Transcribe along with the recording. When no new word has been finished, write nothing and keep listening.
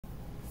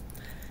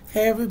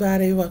Hey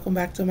everybody, welcome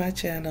back to my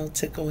channel.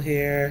 Tickle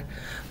here.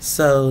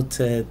 So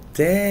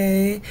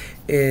today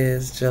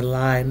is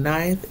July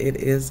 9th. It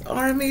is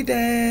Army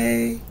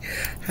Day.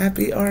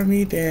 Happy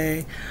Army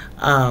Day.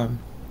 BANGTAN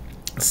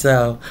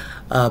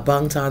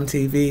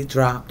TV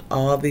dropped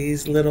all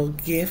these little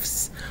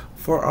gifts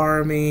for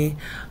Army.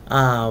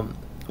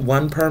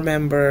 One per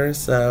member.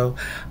 So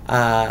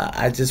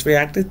I just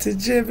reacted to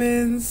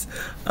Jimin's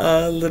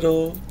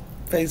little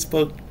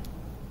Facebook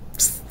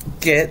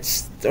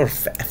sketch or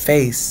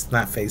face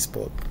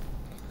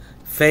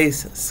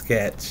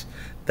sketch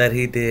that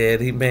he did.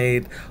 He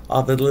made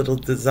all the little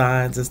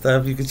designs and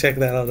stuff. You can check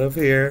that out up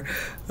here.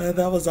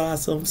 That was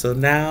awesome. So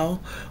now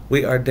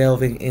we are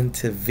delving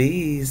into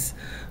V's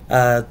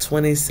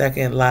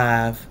 20-second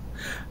live.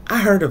 I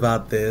heard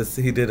about this.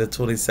 He did a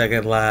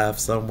 20-second live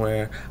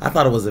somewhere. I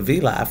thought it was a V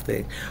Live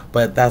thing,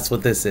 but that's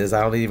what this is.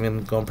 I don't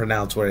even gonna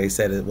pronounce where they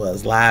said it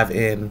was. Live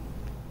in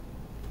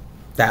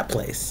that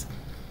place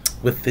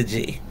with the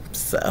G.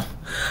 So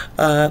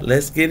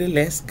let's get it.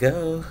 Let's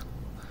go.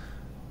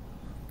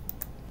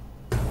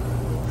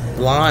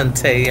 Blonde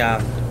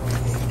Taehyung.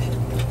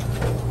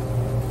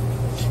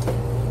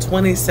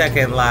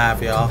 20-second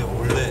live, y'all.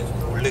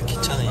 원래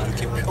기차는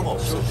이렇게 표가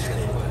없어.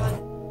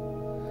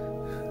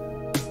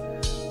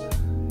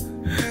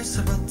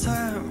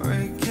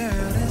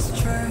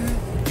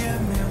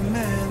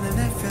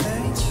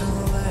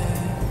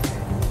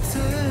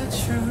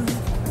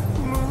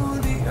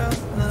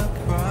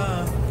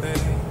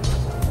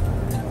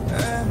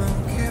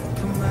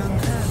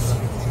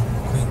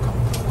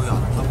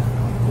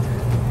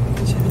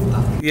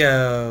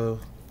 Yo,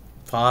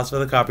 pause for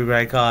the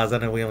copyright cause. I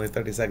know we only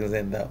 30 seconds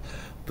in though,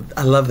 but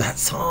I love that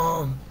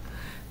song.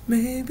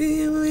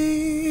 Maybe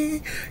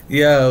we.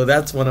 Yo,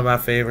 that's one of my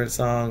favorite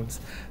songs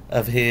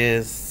of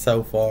his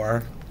so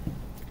far.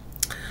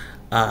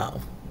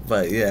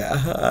 But yeah,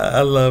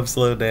 I love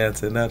slow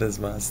dancing. That is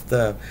my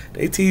stuff.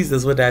 They teased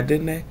us with that,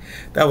 didn't they?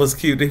 That was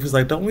cute. He was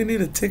like, "Don't we need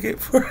a ticket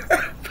for?"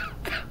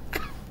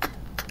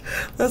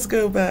 Let's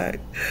go back,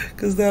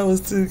 cause that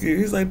was too cute.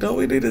 He's like, "Don't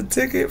we need a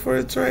ticket for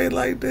a train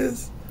like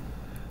this?"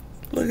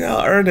 Look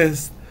how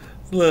earnest.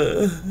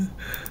 Look.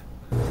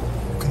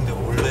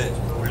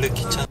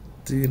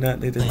 Do you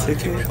not need a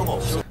ticket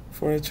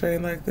for a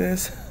train like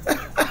this?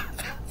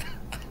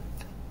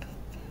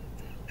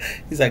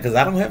 He's like, "Cause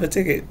I don't have a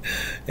ticket."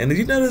 And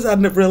you notice I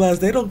never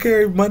realized they don't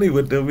carry money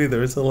with them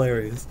either. It's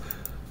hilarious.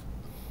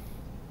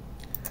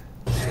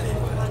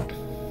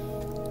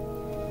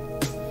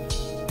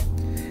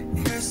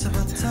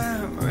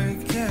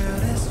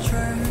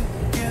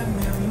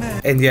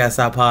 And yes,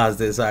 I paused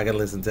it so I can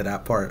listen to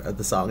that part of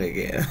the song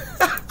again.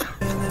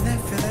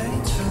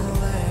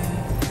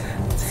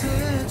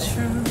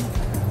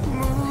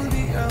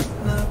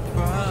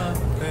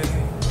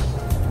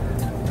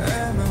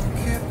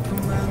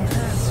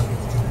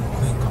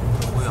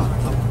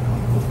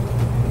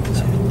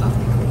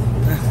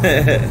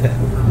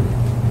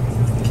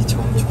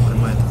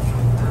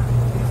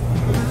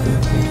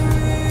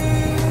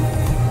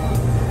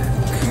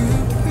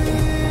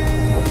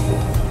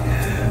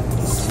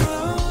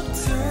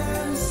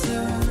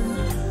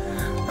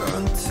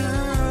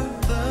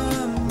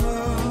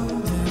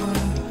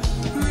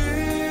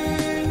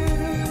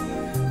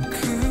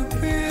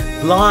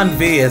 Blonde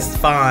V is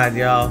fine,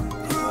 y'all.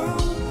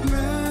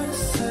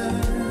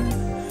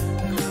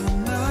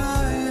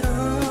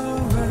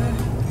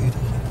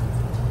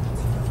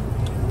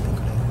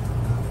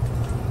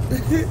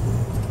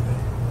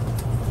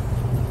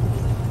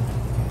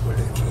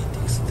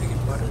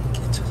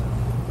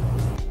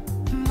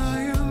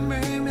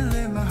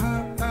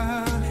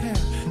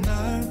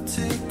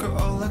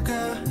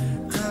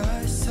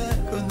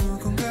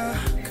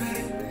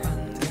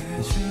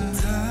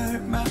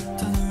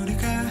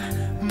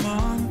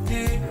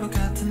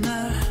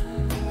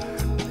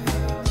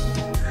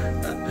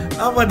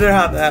 I wonder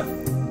how that,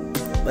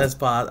 let's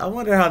pause. I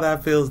wonder how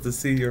that feels to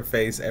see your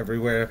face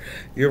everywhere.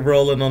 You're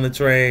rolling on the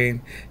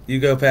train, you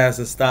go past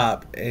a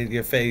stop, and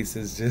your face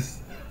is just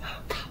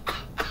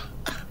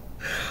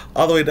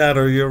all the way down,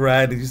 or you're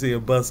riding, you see a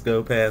bus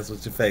go past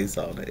with your face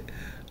on it.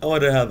 I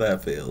wonder how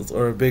that feels,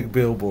 or a big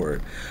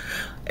billboard.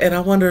 And I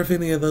wonder if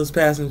any of those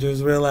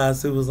passengers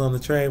realized who was on the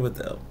train with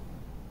them.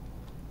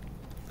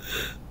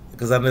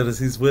 Because I noticed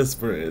he's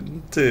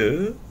whispering,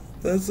 too.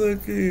 That's so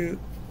cute.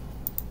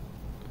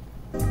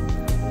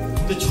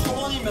 근데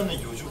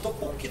 1,000원이면은 요즘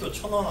떡볶이도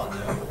 1,000원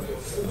아니에요?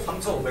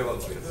 3,500원.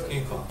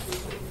 그러니까.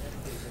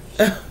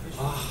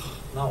 아,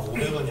 나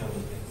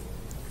 500원이었는데.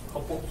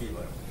 떡볶이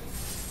이거요.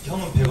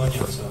 형은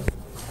 100원이었어요.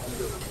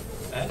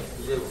 에?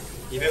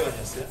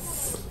 200원이었어요?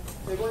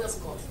 100원이었을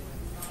것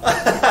같아.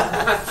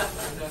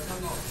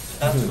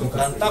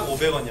 난 딱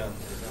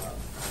 500원이었는데.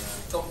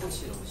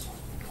 떡꼬치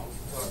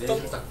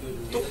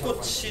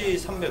떡꼬치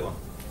 300원.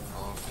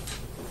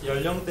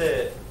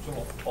 연령대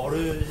좀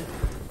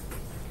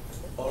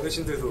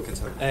어르신들도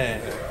괜찮아요.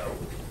 네.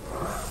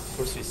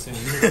 볼 수 있으면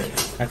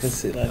I can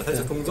see that.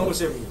 사실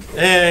동정심.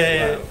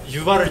 네,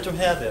 유발을 좀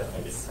해야 돼요.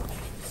 알겠어.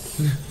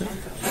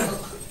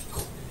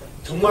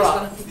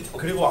 정말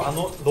그리고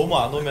너무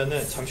안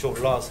오면은 잠시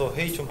올라와서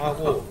회의 좀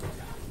하고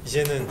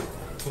이제는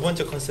두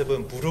번째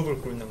컨셉은 무릎을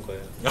꿇는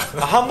거예요.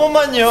 한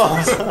번만요.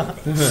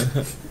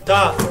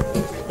 자,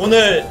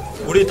 오늘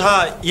우리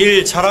다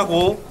일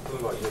잘하고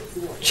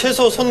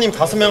최소 손님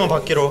 5명은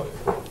받기로.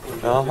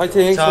 자,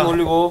 화이팅. 손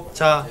올리고.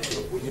 자,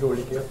 위로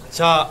올릴게요.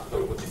 자,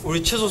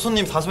 우리 최소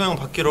손님 5명은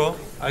받기로.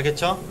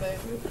 알겠죠? 네.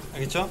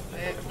 알겠죠?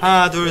 네.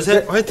 하나, 둘,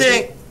 셋,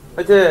 화이팅!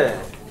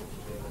 화이팅.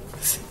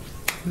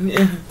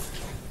 네,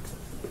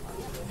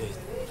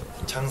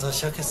 장사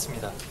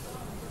시작했습니다.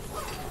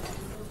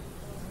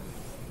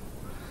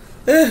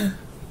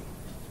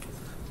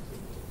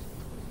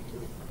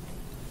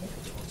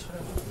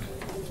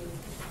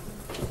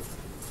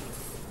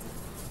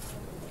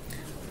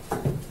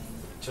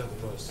 제가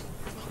눌러였어.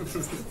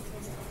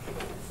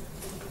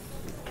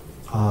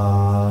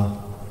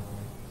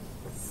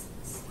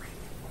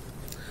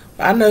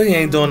 I know he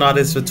ain't doing all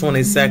this for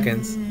 20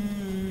 seconds.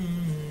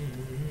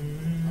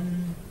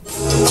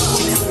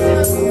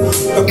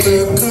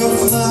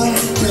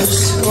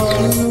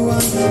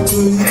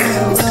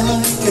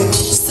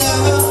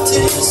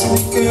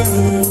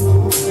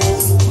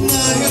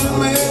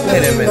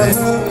 Wait a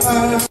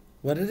minute.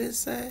 What did it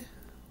say?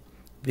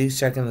 He's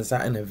checking this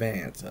out in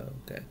advance. Oh,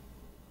 okay.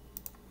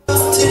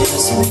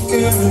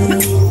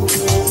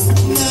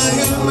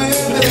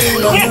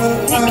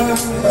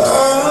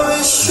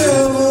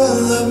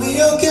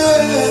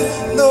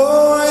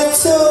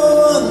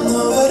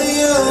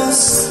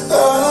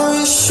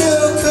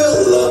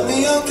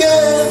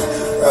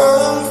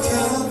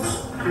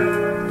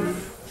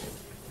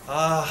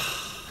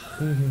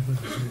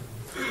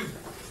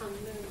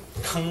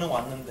 강릉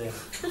왔는데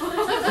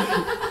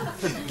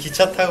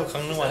기차 타고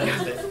강릉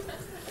왔는데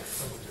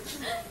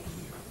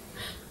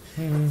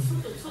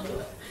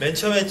맨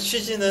처음에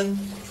취지는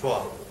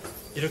좋아.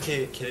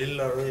 이렇게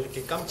게릴라로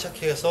이렇게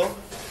깜짝해서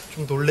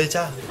좀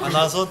놀래자 안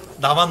와서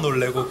나만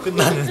놀래고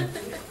끝나는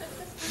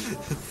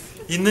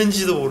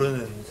있는지도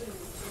모르는.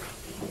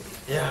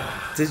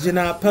 야. Did you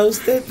not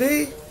post it,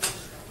 B?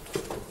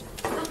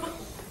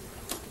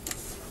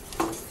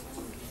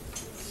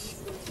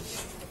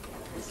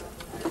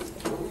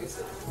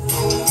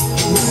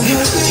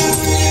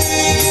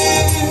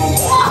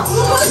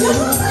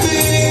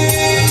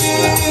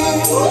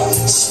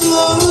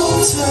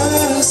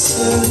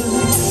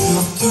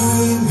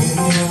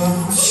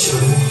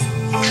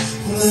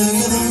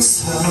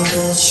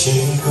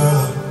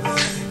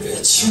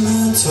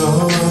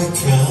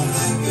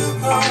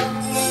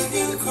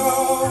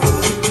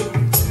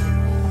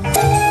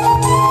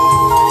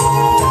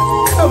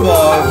 Come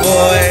on,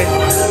 boy.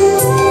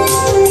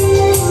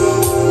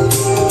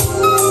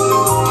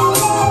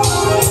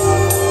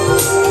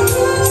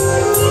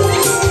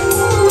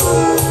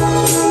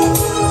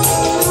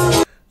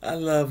 I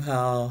love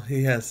how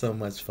he has so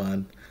much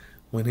fun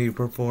when he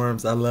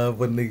performs. I love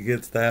when he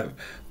gets that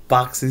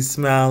boxy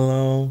smile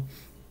on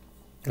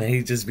and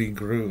he just be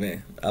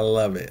grooving. I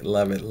love it,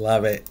 love it,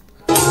 love it.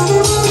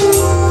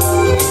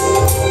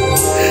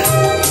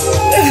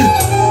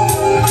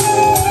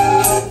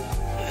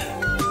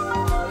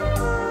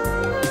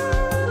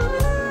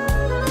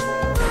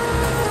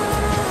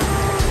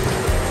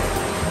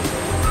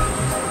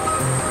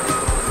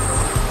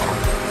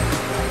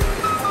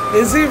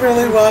 Is he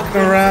really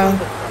walking around?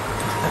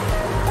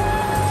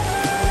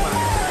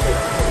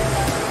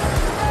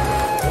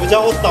 모자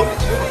옷당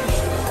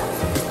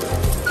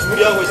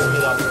준비하고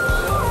있습니다.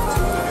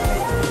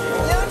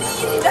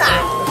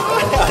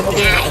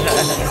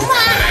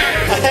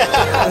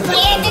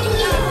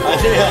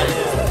 아니에요.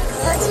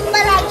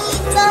 거짓말하기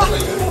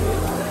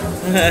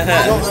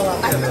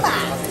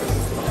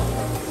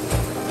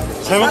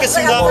잘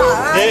먹겠습니다.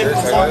 네,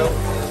 감사합니다.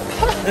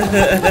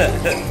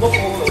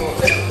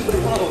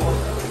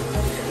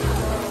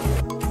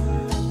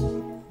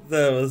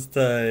 That was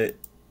tight.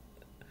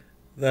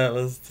 That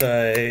was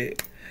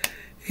tight.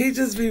 He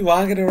just be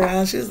walking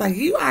around. She's like,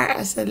 you are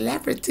a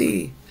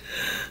celebrity.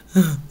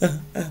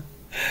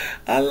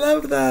 I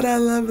love that. I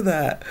love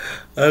that.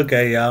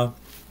 Okay, y'all.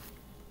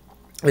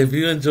 If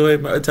you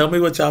enjoyed tell me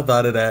what y'all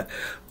thought of that.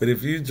 But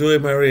if you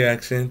enjoyed my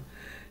reaction,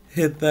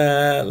 hit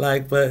that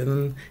like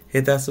button,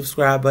 hit that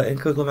subscribe button,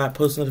 click on that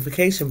post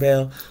notification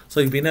bell so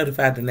you'll be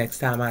notified the next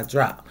time I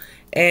drop.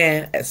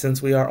 And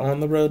since we are on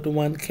the road to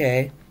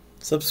 1K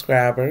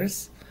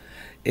subscribers,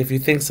 if you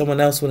think someone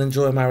else would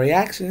enjoy my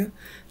reaction,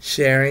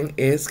 sharing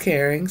is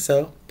caring,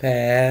 so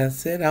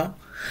pass it on.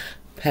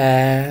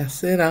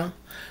 Pass it on.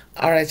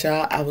 Alright,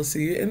 y'all, I will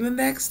see you in the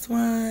next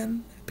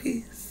one.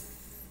 Peace.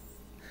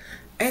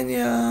 And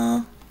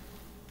y'all.